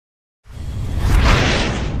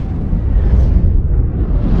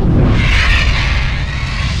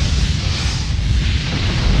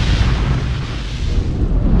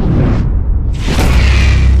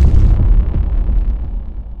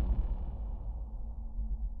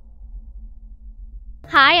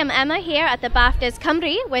Hi, I'm Emma here at the BAFTA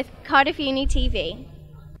Cymru with Cardiff Uni TV.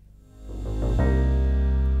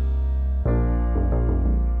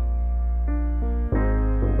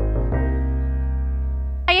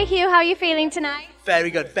 Hiya Huw, how are you feeling tonight?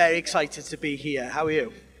 Very good, very excited to be here. How are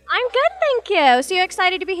you? I'm good, thank you. So you're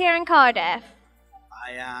excited to be here in Cardiff?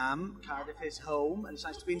 I am. Cardiff is home and it's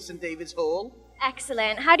nice to be in St David's Hall.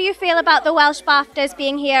 Excellent. How do you feel about the Welsh BAFTAs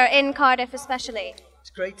being here in Cardiff especially? It's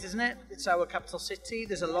great, isn't it? It's our capital city.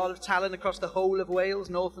 There's a lot of talent across the whole of Wales,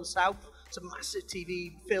 north and south. It's a massive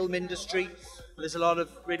TV film industry. There's a lot of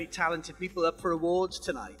really talented people up for awards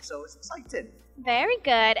tonight, so it's exciting. Very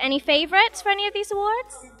good. Any favourites for any of these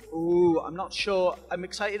awards? Ooh, I'm not sure. I'm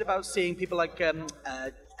excited about seeing people like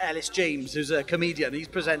Ellis James, who's a comedian. He's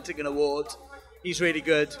presenting an award. He's really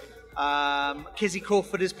good. Kizzy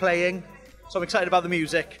Crawford is playing, so I'm excited about the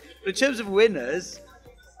music. But in terms of winners,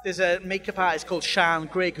 there's a makeup artist called Sian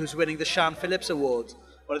Grigg who's winning the Sian Phillips Award,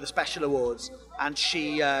 one of the special awards. And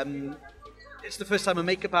she, it's the first time a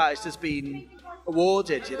makeup artist has been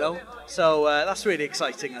awarded, you know? So that's really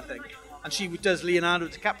exciting, I think. And she does Leonardo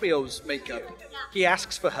DiCaprio's makeup. He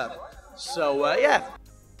asks for her. So, yeah.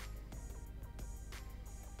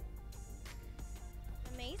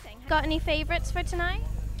 Amazing. Got any favourites for tonight?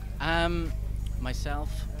 Myself.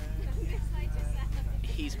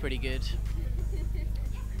 He's pretty good.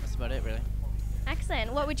 That's about it, really.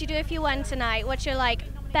 Excellent. What would you do if you won tonight? What's your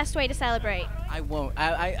best way to celebrate? I won't.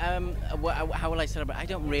 How will I celebrate? I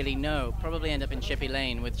don't really know. Probably end up in Chippy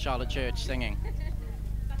Lane with Charlotte Church singing.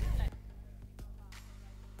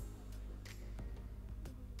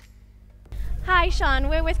 Hi Sean,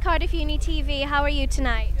 we're with Cardiff Uni TV. How are you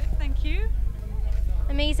tonight? Good, thank you.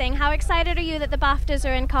 Amazing. How excited are you that the BAFTAs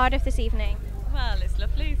are in Cardiff this evening? Well, it's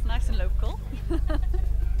lovely. It's nice and local.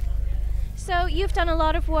 So you've done a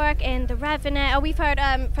lot of work in The Revenant. We've heard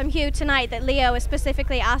from Huw tonight that Leo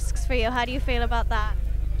specifically asks for you. How do you feel about that?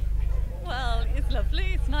 Well, it's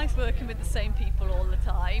lovely. It's nice working with the same people all the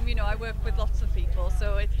time. You know, I work with lots of people,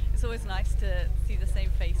 so it's always nice to see the same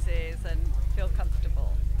faces and feel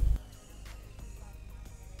comfortable.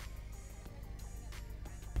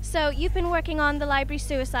 So you've been working on The Library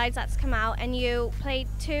Suicides that's come out, and you played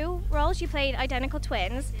 2 roles. You played identical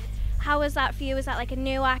twins. How was that for you? Was that like a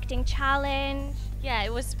new acting challenge? Yeah,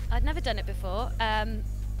 it was. I'd never done it before.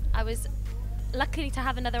 I was lucky to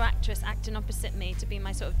have another actress acting opposite me to be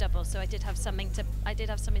my sort of double, so I did have something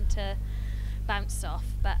to bounce off.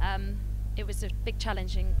 But it was a big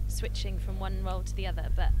challenging switching from one role to the other.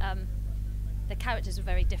 But the characters were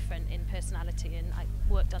very different in personality, and I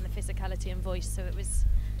worked on the physicality and voice, so it was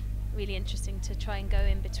really interesting to try and go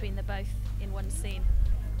in between the both in one scene.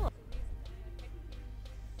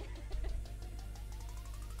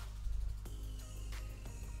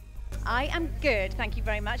 I am good, thank you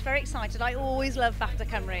very much. Very excited. I always love BAFTA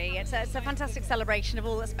Cymru. It's a fantastic celebration of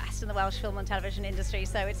all that's best in the Welsh film and television industry,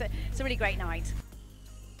 so it's a really great night.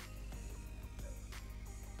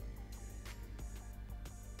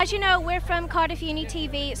 As you know, we're from Cardiff Uni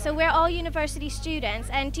TV, so we're all university students.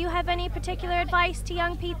 And do you have any particular advice to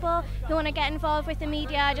young people who want to get involved with the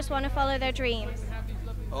media, just want to follow their dreams?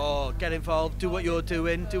 Oh, get involved, do what you're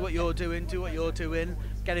doing, do what you're doing, do what you're doing.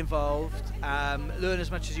 Get involved, learn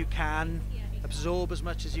as much as you can, absorb as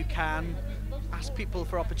much as you can, ask people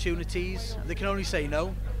for opportunities. They can only say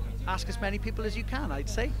no. Ask as many people as you can, I'd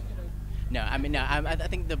say. No, I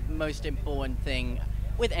think the most important thing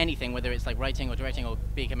with anything, whether it's like writing or directing or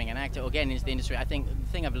becoming an actor or getting into the industry, I think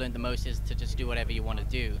the thing I've learned the most is to just do whatever you want to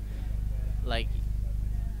do. Like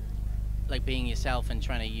being yourself and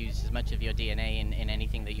trying to use as much of your DNA in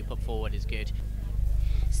anything that you put forward is good.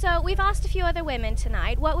 So we've asked a few other women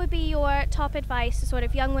tonight. What would be your top advice to sort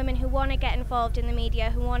of young women who want to get involved in the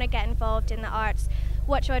media, who want to get involved in the arts?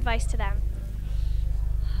 What's your advice to them?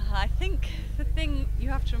 I think the thing you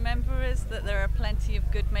have to remember is that there are plenty of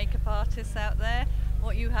good makeup artists out there.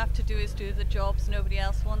 What you have to do is do the jobs nobody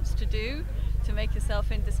else wants to do to make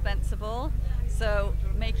yourself indispensable. So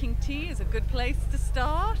making tea is a good place to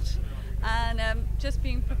start, and just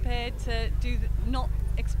being prepared to not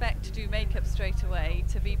expect to do makeup straight away,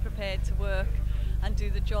 to be prepared to work and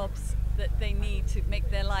do the jobs that they need to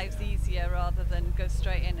make their lives easier rather than go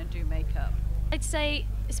straight in and do makeup. I'd say,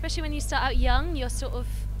 especially when you start out young, you're sort of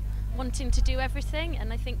wanting to do everything,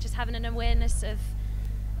 and I think just having an awareness of,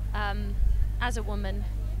 as a woman,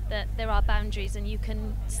 that there are boundaries and you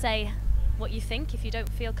can say what you think if you don't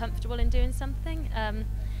feel comfortable in doing something.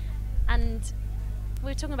 And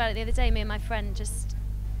we were talking about it the other day, me and my friend, just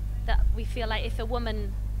that we feel like if a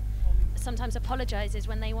woman sometimes apologises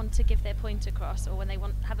when they want to give their point across, or when they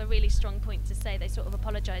have a really strong point to say, they sort of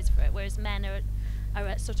apologise for it, whereas men are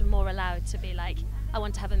are sort of more allowed to be like, I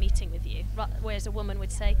want to have a meeting with you, whereas a woman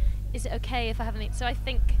would say, is it okay if I have a meeting? So I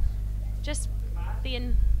think just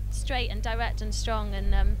being straight and direct and strong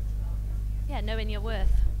and knowing your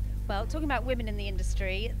worth. Well, talking about women in the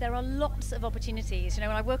industry, there are lots of opportunities. You know,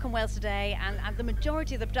 when I work on Wales Today, and the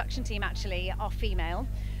majority of the production team actually are female,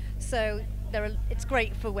 so it's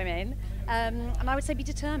great for women. And I would say be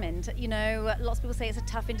determined. You know, lots of people say it's a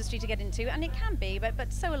tough industry to get into, and it can be,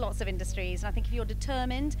 but so are lots of industries. And I think if you're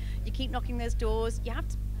determined, you keep knocking those doors, you have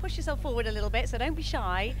to push yourself forward a little bit, so don't be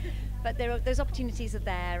shy. But those opportunities are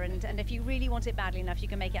there, and if you really want it badly enough, you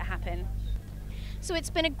can make it happen. So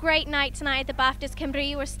it's been a great night tonight at the BAFTA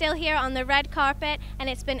Cymru. We're still here on the red carpet, and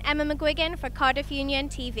it's been Emma McGuigan for Cardiff Union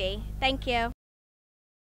TV. Thank you.